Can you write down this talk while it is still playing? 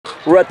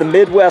We're at the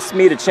Midwest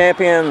Meet of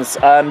Champions.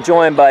 I'm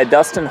joined by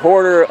Dustin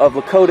Horter of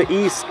Lakota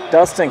East.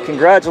 Dustin,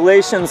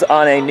 congratulations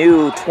on a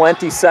new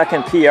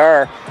 20-second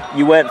PR.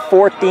 You went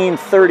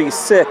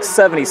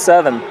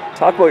 14:36.77.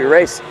 Talk about your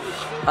race.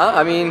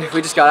 I mean,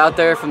 we just got out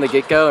there from the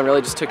get-go and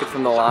really just took it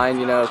from the line.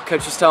 You know,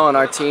 Coach was telling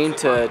our team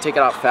to take it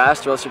out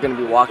fast or else you're going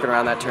to be walking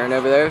around that turn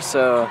over there.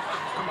 So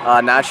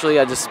naturally,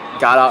 I just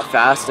got out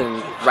fast,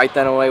 and right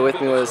then away with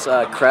me was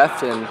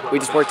Kreft, and we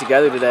just worked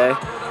together today.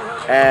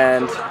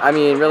 And I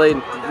mean, really,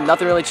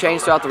 nothing really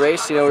changed throughout the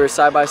race. You know, we were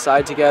side by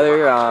side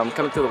together.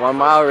 Coming through the 1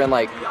 mile, we were in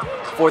like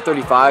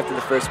 4:35 through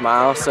the first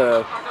mile,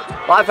 so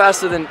a lot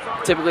faster than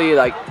typically.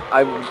 Like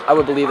I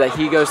would believe that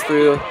he goes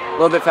through a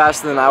little bit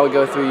faster than I would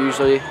go through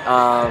usually.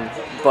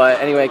 But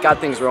anyway, got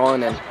things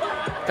rolling and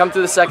come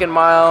through the second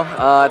mile.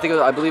 I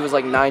believe it was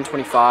like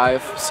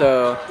 9:25.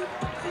 So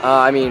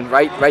I mean,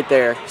 right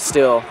there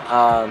still,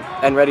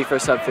 and ready for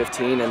sub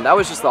 15. And that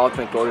was just the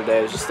ultimate goal today.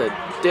 It was just to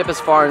dip as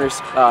far under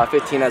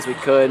 15 as we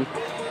could.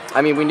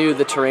 I mean, we knew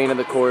the terrain of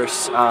the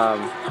course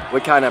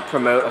would kind of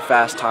promote a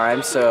fast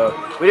time, so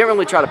we didn't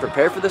really try to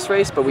prepare for this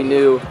race, but we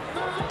knew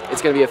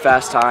it's going to be a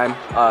fast time.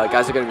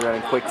 Guys are going to be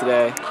running quick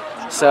today.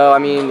 So, I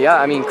mean, yeah,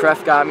 I mean,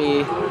 Kreft got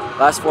me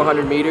last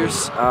 400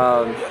 meters,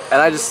 and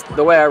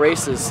the way I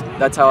race is,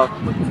 that's how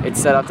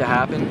it's set up to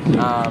happen.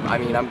 I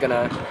mean, I'm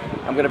gonna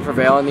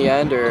prevail in the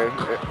end, or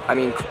I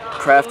mean,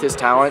 Kreft, his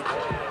talent,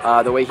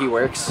 the way he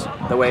works,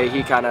 the way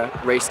he kind of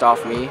raced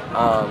off me,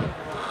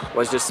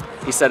 was just,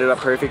 he set it up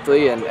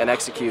perfectly and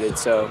executed.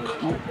 So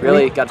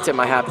really got to tip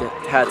my hat to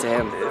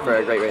him for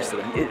a great race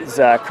today.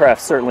 Zach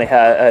Kreft certainly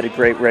had a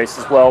great race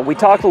as well. We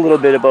talked a little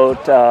bit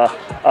about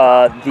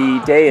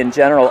the day in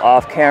general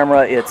off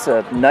camera. It's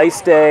a nice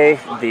day.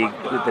 The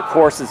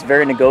course is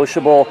very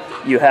negotiable.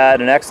 You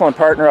had an excellent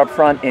partner up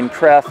front in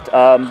Kreft.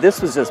 This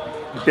was just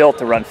built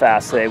to run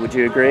fast today. Would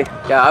you agree?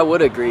 Yeah, I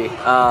would agree.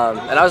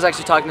 And I was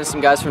actually talking to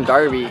some guys from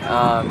Darby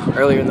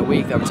earlier in the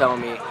week that were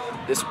telling me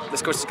this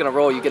course is going to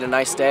roll. You get a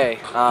nice day.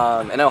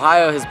 And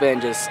Ohio has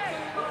been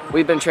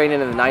we've been training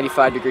in the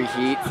 95-degree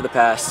heat for the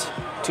past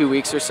 2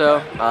 weeks or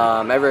so.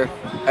 Ever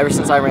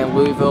since I ran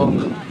Louisville,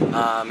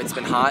 it's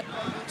been hot.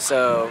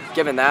 So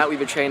given that, we've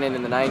been training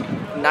in the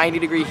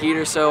 90-degree heat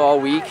or so all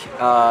week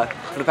for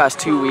the past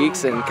 2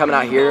 weeks, and coming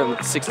out here in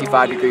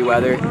 65-degree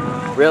weather,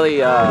 really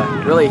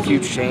a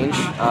huge change.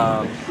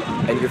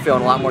 And you're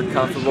feeling a lot more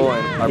comfortable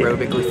and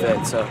aerobically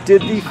fit. So,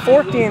 did the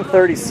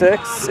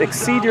 14:36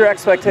 exceed your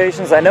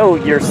expectations? I know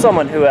you're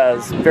someone who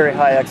has very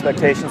high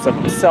expectations of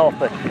himself,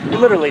 but you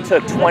literally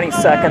took 20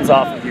 seconds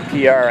off of your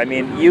PR. I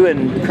mean, you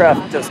and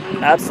Kreft just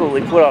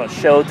absolutely put on a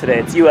show today.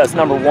 It's U.S.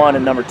 #1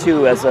 and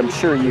 #2, as I'm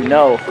sure you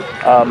know.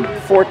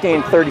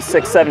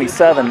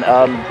 14:36.77.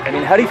 I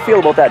mean, how do you feel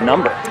about that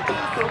number?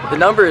 The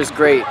number is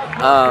great.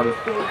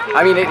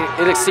 I mean,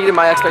 it exceeded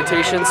my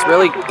expectations.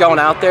 Really going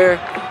out there,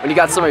 when you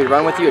got somebody to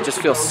run with you, it just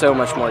feels so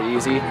much more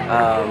easy.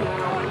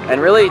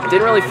 And really,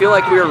 didn't really feel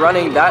like we were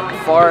running that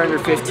far under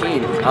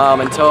 15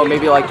 until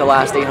maybe like the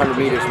last 800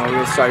 meters when we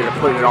really started to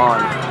put it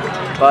on.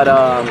 But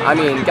I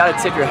mean, got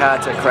to tip your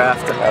hat to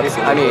Kreft.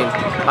 I mean,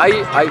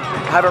 I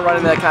haven't run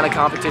in that kind of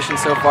competition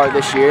so far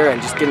this year,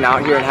 and just getting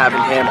out here and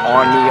having him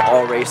on me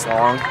all race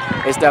long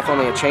is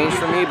definitely a change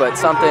for me, but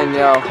something, you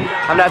know,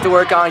 I'm gonna have to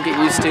work on, get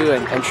used to,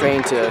 and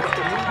train to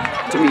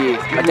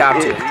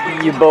adapt to.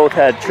 You both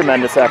had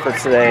tremendous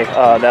efforts today.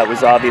 That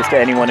was obvious to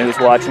anyone who was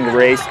watching the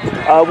race.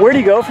 Where do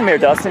you go from here,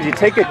 Dustin? Do you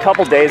take a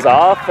couple days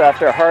off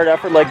after a hard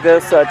effort like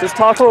this? Just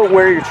talk about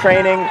where your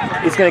training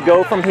is going to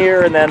go from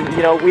here, and then,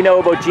 you know, we know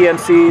about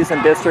GMCs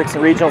and districts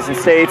and regionals and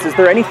states. Is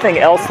there anything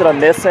else that I'm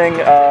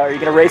missing? Are you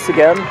going to race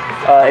again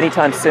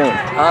anytime soon?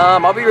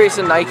 I'll be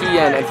racing Nike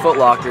and Foot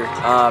Locker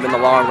in the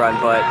long run,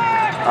 but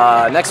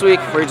next week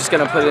we're just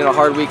going to put in a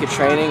hard week of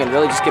training and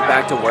really just get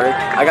back to work.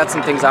 I got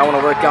some things I want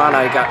to work on.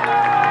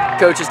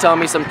 Coach is telling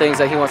me some things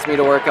that he wants me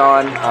to work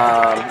on,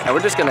 and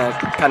we're just going to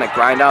kind of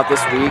grind out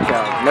this week.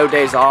 No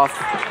days off.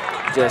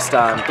 Just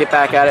get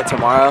back at it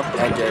tomorrow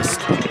and just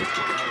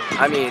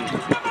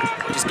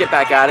get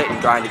back at it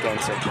and grind again.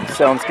 So.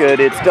 Sounds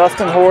good. It's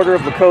Dustin Horter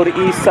of Lakota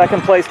East,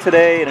 second place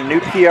today in a new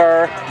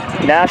PR,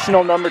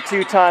 national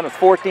 #2 time of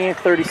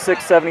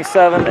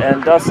 14:36.77.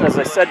 And Dustin, as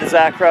I said to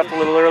Zach Kreft a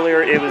little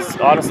earlier, it was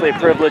honestly a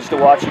privilege to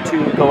watch you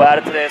two go at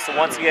it today. So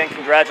once again,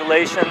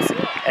 congratulations,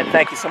 and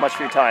thank you so much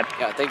for your time.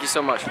 Yeah, thank you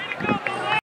so much.